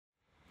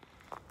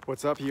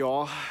What's up,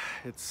 y'all?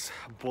 It's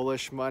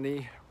Bullish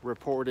Money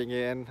reporting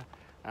in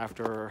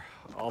after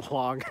a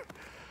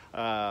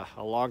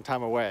long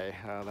time away.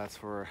 That's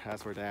for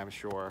damn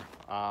sure.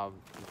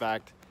 In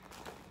fact,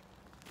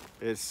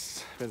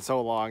 it's been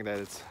so long that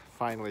it's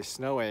finally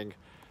snowing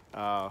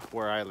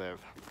where I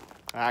live.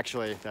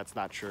 Actually, that's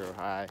not true.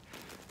 I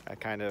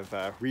kind of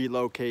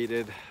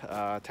relocated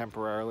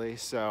temporarily,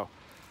 so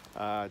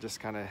just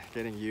kind of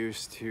getting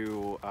used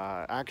to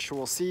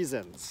actual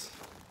seasons.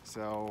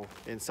 So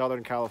in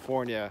Southern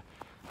California,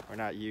 we're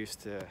not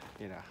used to,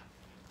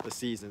 the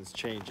seasons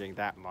changing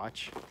that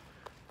much.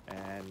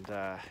 And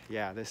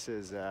yeah, this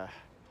is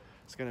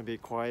it's going to be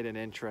quite an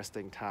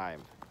interesting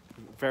time.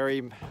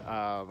 Very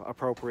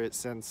appropriate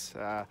since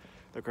the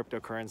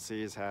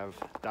cryptocurrencies have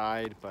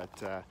died,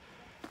 but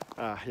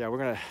yeah, we're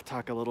going to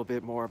talk a little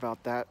bit more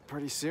about that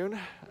pretty soon.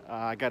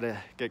 I got to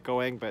get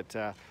going, but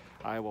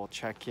I will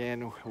check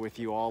in with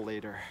you all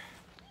later.